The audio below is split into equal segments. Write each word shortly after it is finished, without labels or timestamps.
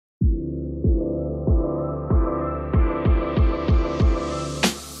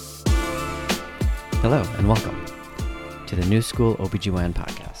Hello and welcome to the New School OBGYN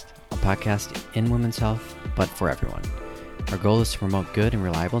podcast, a podcast in women's health, but for everyone. Our goal is to promote good and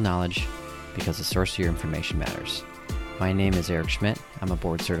reliable knowledge because the source of your information matters. My name is Eric Schmidt. I'm a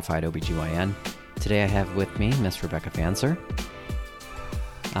board-certified OBGYN. Today I have with me Miss Rebecca Fanzer.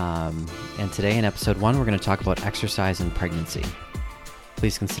 And today in episode 1, we're going to talk about exercise and pregnancy.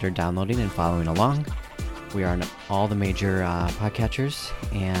 Please consider downloading and following along. We are on all the major podcatchers,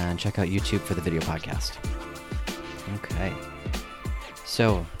 and check out YouTube for the video podcast. Okay.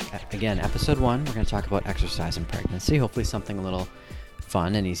 So, again, episode 1, we're going to talk about exercise and pregnancy. Hopefully something a little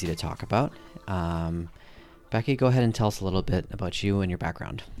fun and easy to talk about. Becky, go ahead and tell us a little bit about you and your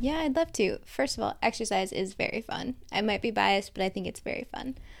background. Yeah, I'd love to. First of all, exercise is very fun. I might be biased, but I think it's very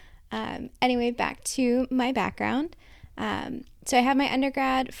fun. Anyway, back to my background. So I have my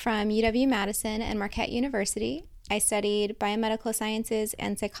undergrad from UW-Madison and Marquette University. I studied biomedical sciences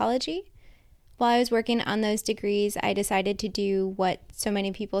and psychology. While I was working on those degrees, I decided to do what so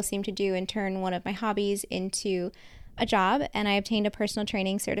many people seem to do and turn one of my hobbies into a job, and I obtained a personal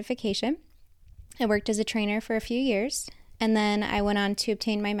training certification. I worked as a trainer for a few years, and then I went on to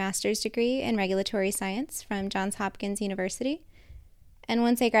obtain my master's degree in regulatory science from Johns Hopkins University. And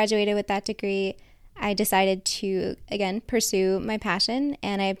once I graduated with that degree, I decided to, again, pursue my passion,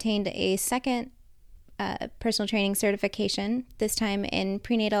 and I obtained a second personal training certification, this time in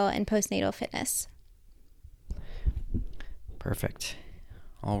prenatal and postnatal fitness. Perfect.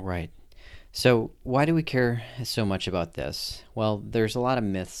 All right. So why do we care so much about this? Well, there's a lot of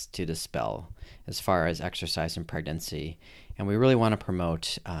myths to dispel as far as exercise and pregnancy, and we really want to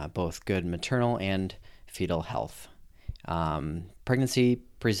promote both good maternal and fetal health. Pregnancy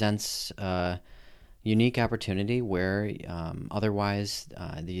presents a unique opportunity where otherwise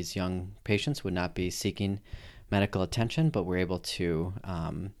these young patients would not be seeking medical attention, but we're able to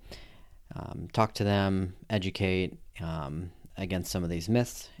talk to them, educate against some of these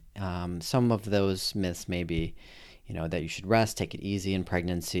myths. Some of those myths may be, that you should rest, take it easy in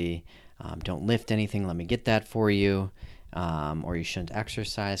pregnancy, don't lift anything, let me get that for you, or you shouldn't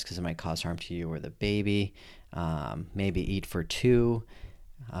exercise because it might cause harm to you or the baby, maybe eat for two.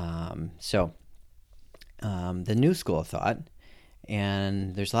 The new school of thought,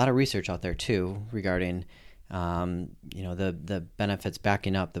 and there's a lot of research out there too regarding, the benefits,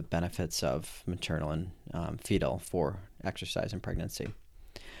 backing up the benefits of maternal and fetal for exercise and pregnancy.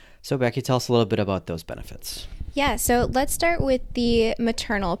 So Becky, tell us a little bit about those benefits. Yeah, so let's start with the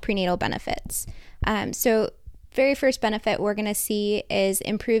maternal prenatal benefits. So very first benefit we're going to see is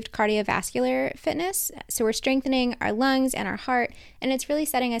improved cardiovascular fitness. So we're strengthening our lungs and our heart, and it's really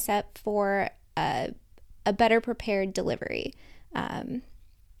setting us up for a better prepared delivery.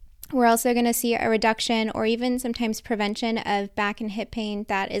 We're also going to see a reduction or even sometimes prevention of back and hip pain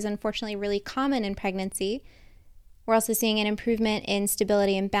that is unfortunately really common in pregnancy. We're also seeing an improvement in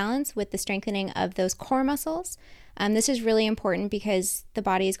stability and balance with the strengthening of those core muscles. This is really important because the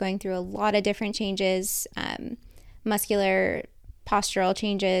body is going through a lot of different changes, muscular, postural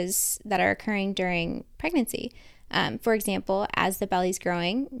changes that are occurring during pregnancy. For example, as the belly's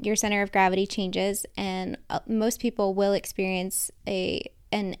growing, your center of gravity changes, and most people will experience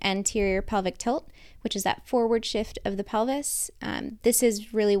an anterior pelvic tilt, which is that forward shift of the pelvis. This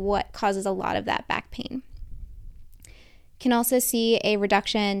is really what causes a lot of that back pain. Can also see a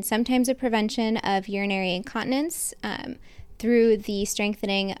reduction, sometimes a prevention of urinary incontinence through the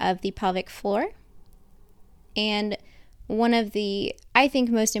strengthening of the pelvic floor. And one of the, I think,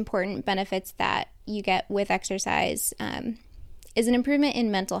 most important benefits that you get with exercise is an improvement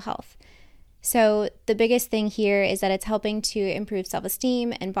in mental health. So the biggest thing here is that it's helping to improve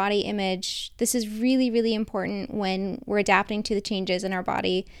self-esteem and body image. This is really, really important when we're adapting to the changes in our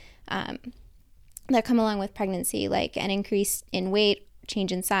body that come along with pregnancy, like an increase in weight,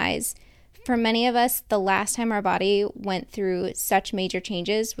 change in size. For many of us, the last time our body went through such major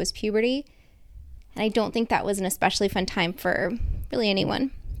changes was puberty. And I don't think that was an especially fun time for really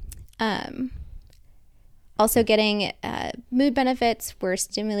anyone. Also getting mood benefits, we're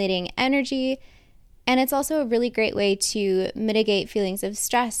stimulating energy, and it's also a really great way to mitigate feelings of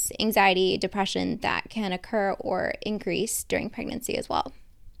stress, anxiety, depression that can occur or increase during pregnancy as well.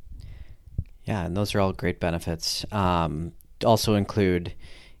 Yeah, and those are all great benefits. Also include,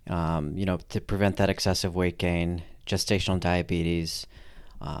 to prevent that excessive weight gain, gestational diabetes,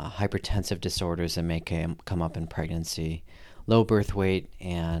 hypertensive disorders that may come up in pregnancy, low birth weight,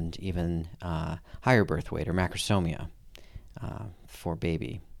 and even higher birth weight or macrosomia for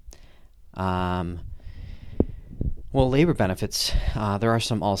baby. Well, labor benefits, there are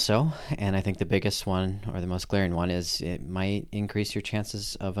some also, and I think the biggest one or the most glaring one is it might increase your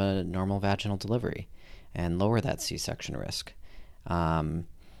chances of a normal vaginal delivery. and lower that C-section risk.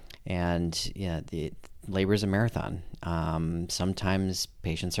 And yeah, the labor is a marathon. Sometimes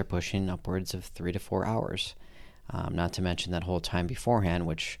patients are pushing upwards of 3 to 4 hours, not to mention that whole time beforehand,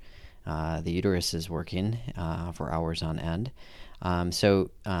 which the uterus is working for hours on end.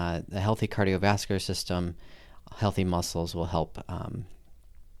 So the healthy cardiovascular system, healthy muscles will help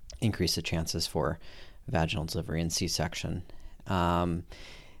increase the chances for vaginal delivery and C-section.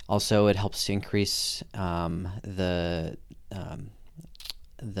 Also, it helps to increase the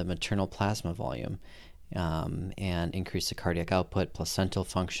maternal plasma volume and increase the cardiac output, placental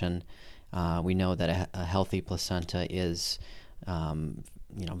function. We know that a healthy placenta is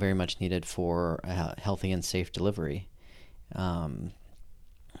very much needed for a healthy and safe delivery. And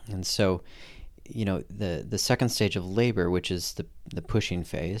so, the second stage of labor, which is the pushing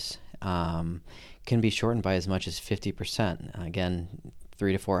phase, can be shortened by as much as 50%. Again,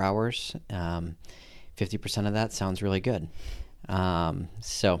 3 to 4 hours. 50% of that sounds really good.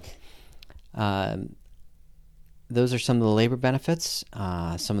 Those are some of the labor benefits.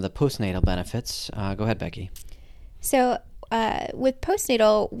 Some of the postnatal benefits. Go ahead, Becky. So with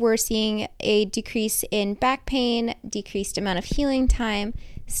postnatal, we're seeing a decrease in back pain, decreased amount of healing time,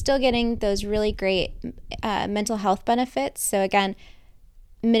 still getting those really great mental health benefits. So again,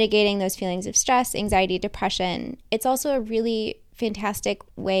 mitigating those feelings of stress, anxiety, depression. It's also a really fantastic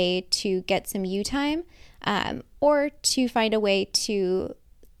way to get some you time or to find a way to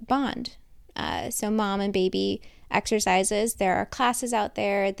bond. So mom and baby exercises. There are classes out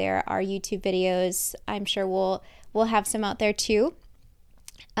there. There are YouTube videos. I'm sure we'll have some out there too.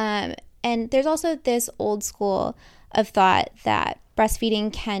 And there's also this old school of thought that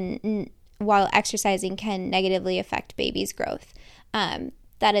breastfeeding can, while exercising, can negatively affect baby's growth.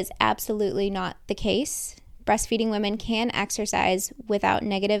 That is absolutely not the case. Breastfeeding women can exercise without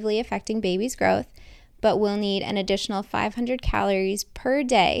negatively affecting baby's growth, but will need an additional 500 calories per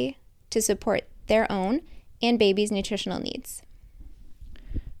day to support their own and baby's nutritional needs.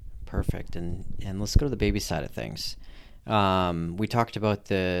 Perfect. And let's go to the baby side of things. We talked about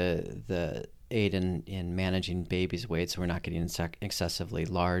the aid in managing babies' weight, so we're not getting excessively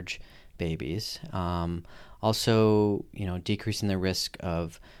large babies. Also, decreasing the risk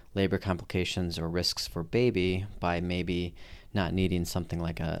of labor complications or risks for baby by maybe not needing something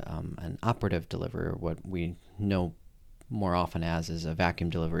like an operative delivery, or what we know more often as is a vacuum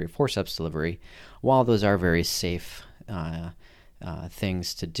delivery or forceps delivery. While those are very safe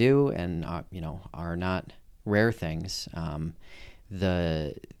things to do and are not rare things,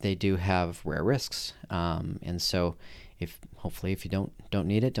 they do have rare risks, and so hopefully if you don't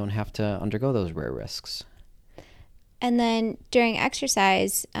need it, don't have to undergo those rare risks. And then during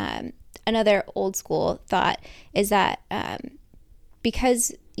exercise, another old school thought is that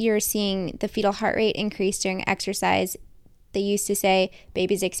because you're seeing the fetal heart rate increase during exercise, they used to say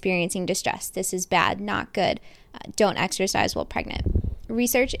baby's experiencing distress. This is bad, not good. Don't exercise while pregnant.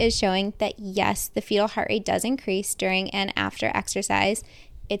 Research is showing that yes, the fetal heart rate does increase during and after exercise.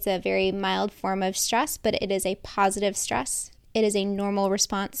 It's a very mild form of stress, but it is a positive stress. It is a normal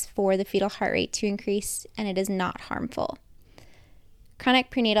response for the fetal heart rate to increase, and it is not harmful. Chronic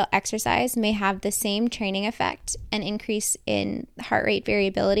prenatal exercise may have the same training effect and increase in heart rate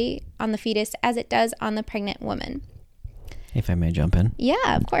variability on the fetus as it does on the pregnant woman. If I may jump in.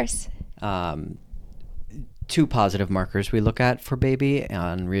 Yeah, of course. Two positive markers we look at for baby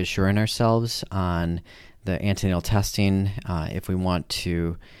on reassuring ourselves on the antenatal testing, if we want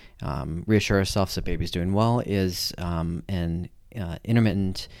to reassure ourselves that baby's doing well, is an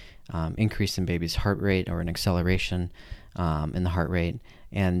intermittent increase in baby's heart rate or an acceleration in the heart rate,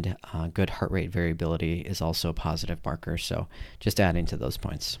 and good heart rate variability is also a positive marker. So just adding to those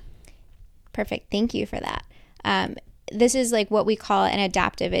points. Perfect. Thank you for that. This is like what we call an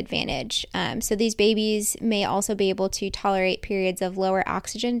adaptive advantage. So these babies may also be able to tolerate periods of lower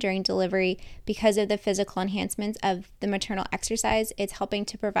oxygen during delivery because of the physical enhancements of the maternal exercise. It's helping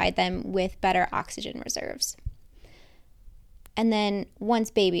to provide them with better oxygen reserves. And then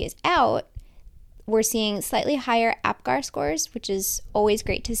once baby is out, we're seeing slightly higher APGAR scores, which is always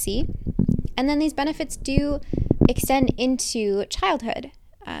great to see. And then these benefits do extend into childhood.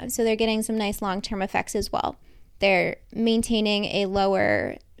 So they're getting some nice long-term effects as well. They're maintaining a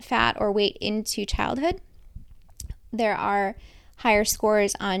lower fat or weight into childhood. There are higher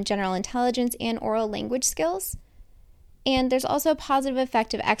scores on general intelligence and oral language skills. And there's also a positive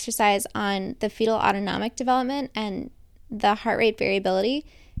effect of exercise on the fetal autonomic development, and the heart rate variability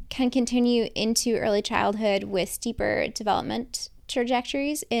can continue into early childhood with steeper development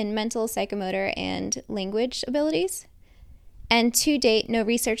trajectories in mental, psychomotor, and language abilities. And to date, no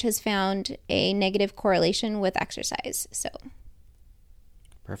research has found a negative correlation with exercise. So,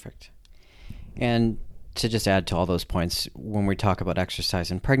 perfect. And to just add to all those points, when we talk about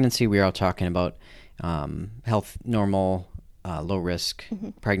exercise in pregnancy, we are all talking about health, normal, low risk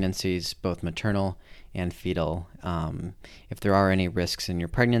pregnancies, both maternal and fetal. If there are any risks in your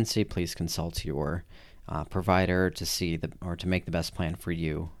pregnancy, please consult your provider to see or to make the best plan for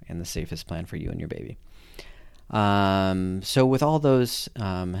you and the safest plan for you and your baby. So with all those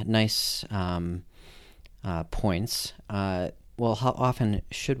nice points, well, how often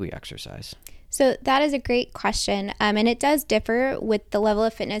should we exercise? So that is a great question. And it does differ with the level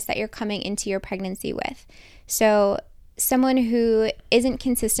of fitness that you're coming into your pregnancy with. So someone who isn't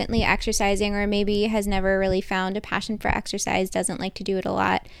consistently exercising, or maybe has never really found a passion for exercise, doesn't like to do it a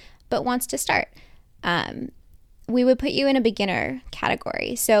lot, but wants to start, we would put you in a beginner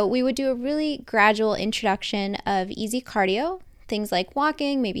category. So we would do a really gradual introduction of easy cardio, things like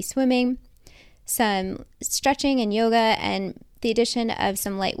walking, maybe swimming, some stretching and yoga, and the addition of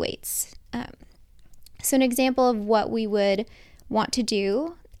some light weights. So an example of what we would want to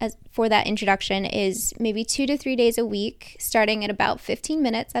do for that introduction is maybe 2 to 3 days a week, starting at about 15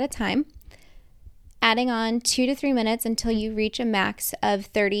 minutes at a time, adding on 2 to 3 minutes until you reach a max of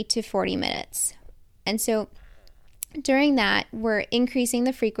 30 to 40 minutes. And so during that, we're increasing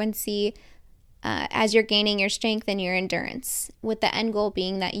the frequency as you're gaining your strength and your endurance, with the end goal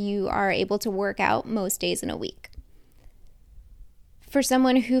being that you are able to work out most days in a week. For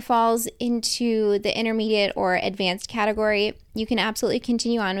someone who falls into the intermediate or advanced category, you can absolutely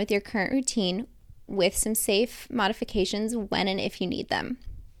continue on with your current routine with some safe modifications when and if you need them.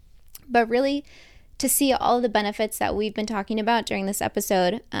 But really, to see all of the benefits that we've been talking about during this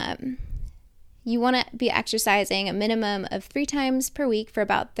episode, you want to be exercising a minimum of 3 times per week for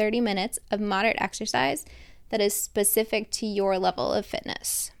about 30 minutes of moderate exercise that is specific to your level of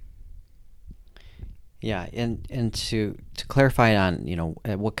fitness. Yeah, and to clarify on,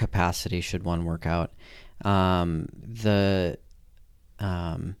 at what capacity should one work out,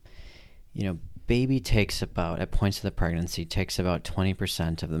 baby takes about, at points of the pregnancy, takes about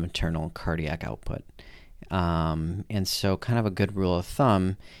 20% of the maternal cardiac output. And so kind of a good rule of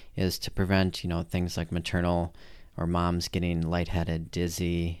thumb is to prevent, things like maternal or moms getting lightheaded,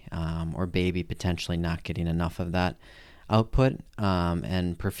 dizzy, or baby potentially not getting enough of that output.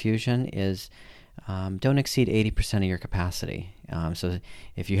 And perfusion is don't exceed 80% of your capacity. So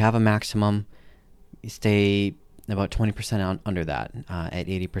if you have a maximum, stay about 20% under that, at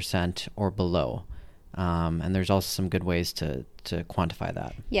 80% or below. And there's also some good ways to quantify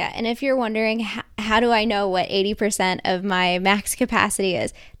that. Yeah, and if you're wondering, how do I know what 80% of my max capacity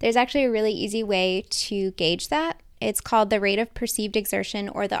is? There's actually a really easy way to gauge that. It's called the rate of perceived exertion,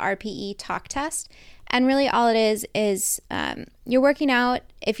 or the RPE talk test. And really all it is you're working out.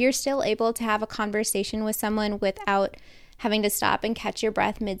 If you're still able to have a conversation with someone without having to stop and catch your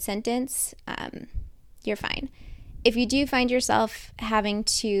breath mid-sentence, you're fine. If you do find yourself having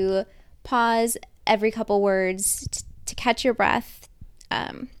to pause every couple words to catch your breath,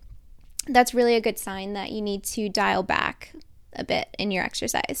 that's really a good sign that you need to dial back a bit in your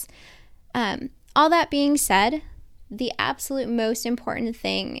exercise. All that being said, the absolute most important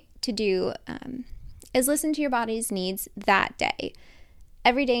thing to do is listen to your body's needs that day.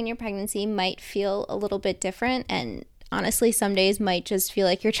 Every day in your pregnancy might feel a little bit different, and honestly, some days might just feel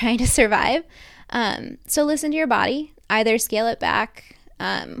like you're trying to survive. So listen to your body, either scale it back,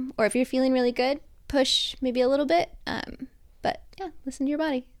 or if you're feeling really good, push maybe a little bit. But yeah, listen to your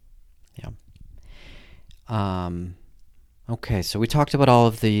body. Yeah. Okay, so we talked about all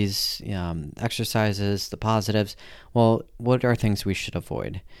of these exercises, the positives. Well, what are things we should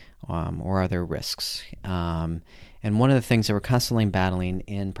avoid, or are there risks? And one of the things that we're constantly battling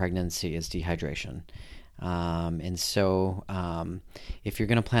in pregnancy is dehydration. And so if you're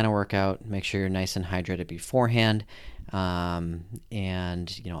going to plan a workout, make sure you're nice and hydrated beforehand,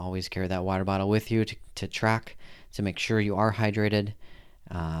 and always carry that water bottle with you to track, to make sure you are hydrated.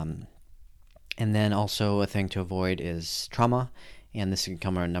 And then also a thing to avoid is trauma, and this can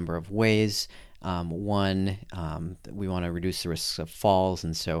come in a number of ways. One, we want to reduce the risks of falls,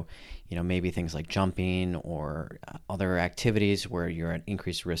 and so maybe things like jumping or other activities where you're at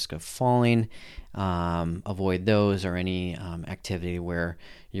increased risk of falling. Avoid those, or any activity where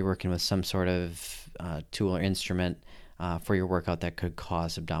you're working with some sort of tool or instrument for your workout that could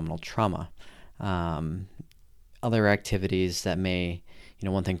cause abdominal trauma. Other activities that may,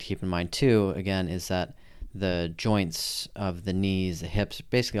 one thing to keep in mind too, again, is that the joints of the knees, the hips,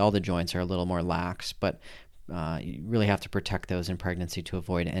 basically all the joints are a little more lax, but you really have to protect those in pregnancy to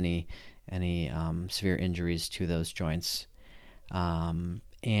avoid any severe injuries to those joints.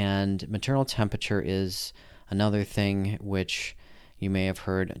 And maternal temperature is another thing which you may have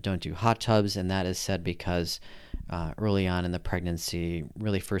heard, don't do hot tubs, and that is said because early on in the pregnancy,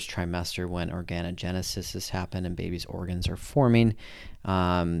 really first trimester, when organogenesis has happened and baby's organs are forming,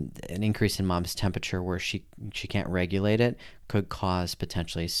 an increase in mom's temperature where she can't regulate it could cause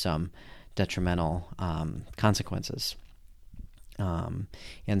potentially some detrimental consequences. And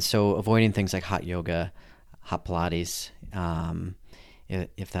so avoiding things like hot yoga, hot Pilates,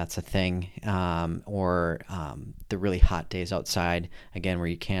 if that's a thing, or the really hot days outside, again, where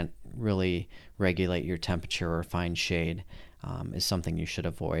you can't really regulate your temperature or find shade, is something you should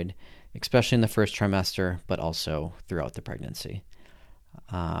avoid, especially in the first trimester, but also throughout the pregnancy.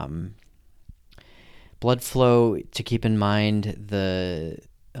 Blood flow to keep in mind, and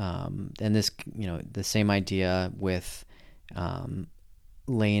this, the same idea with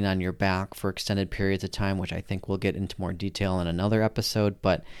laying on your back for extended periods of time, which I think we'll get into more detail in another episode,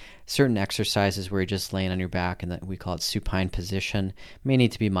 but certain exercises where you're just laying on your back, and that we call it supine position, may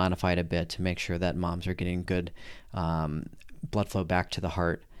need to be modified a bit to make sure that moms are getting good blood flow back to the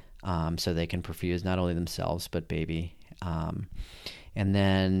heart, so they can perfuse not only themselves but baby. And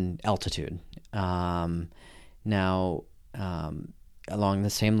then altitude. Now, along the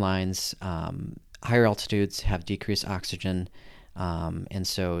same lines, higher altitudes have decreased oxygen, and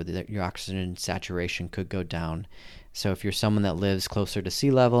so your oxygen saturation could go down. So if you're someone that lives closer to sea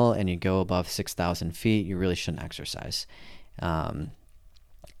level and you go above 6,000 feet, you really shouldn't exercise. Or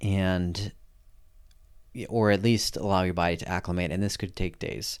at least allow your body to acclimate, and this could take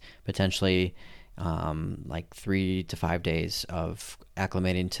days, potentially like 3 to 5 days of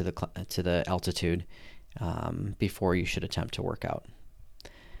acclimating to the altitude before you should attempt to work out.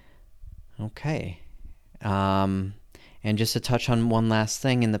 Okay. And just to touch on one last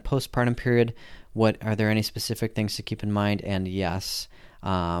thing, in the postpartum period, are there any specific things to keep in mind? And yes,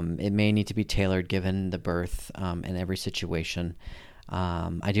 it may need to be tailored given the birth in every situation.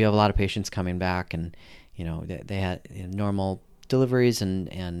 I do have a lot of patients coming back, and they had normal deliveries,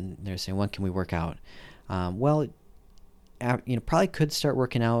 and they're saying, when can we work out? Probably could start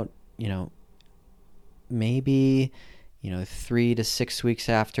working out, maybe 3 to 6 weeks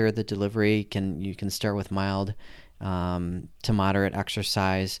after the delivery. You can start with mild to moderate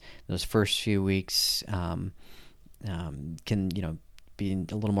exercise. Those first few weeks can be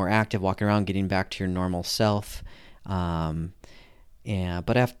a little more active, walking around, getting back to your normal self. But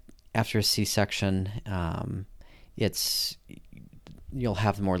after a C-section, you'll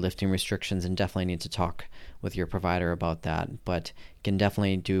have more lifting restrictions, and definitely need to talk with your provider about that. But you can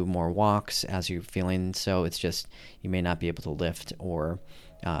definitely do more walks as you're feeling. So it's just you may not be able to lift or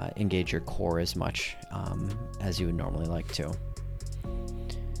engage your core as much as you would normally like to.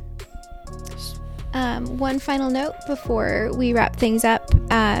 One final note before we wrap things up.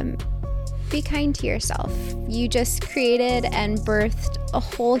 Be kind to yourself. You just created and birthed a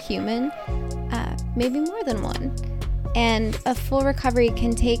whole human, maybe more than one. And a full recovery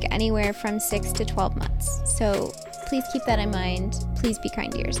can take anywhere from 6 to 12 months. So please keep that in mind. Please be kind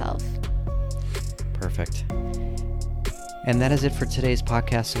to yourself. Perfect. And that is it for today's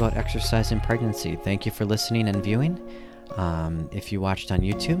podcast about exercise and pregnancy. Thank you for listening and viewing. If you watched on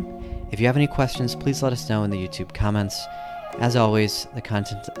YouTube, if you have any questions, please let us know in the YouTube comments. As always, the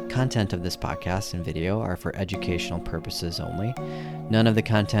content of this podcast and video are for educational purposes only. None of the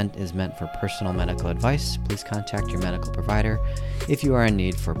content is meant for personal medical advice. Please contact your medical provider if you are in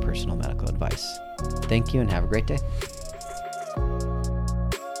need for personal medical advice. Thank you and have a great day.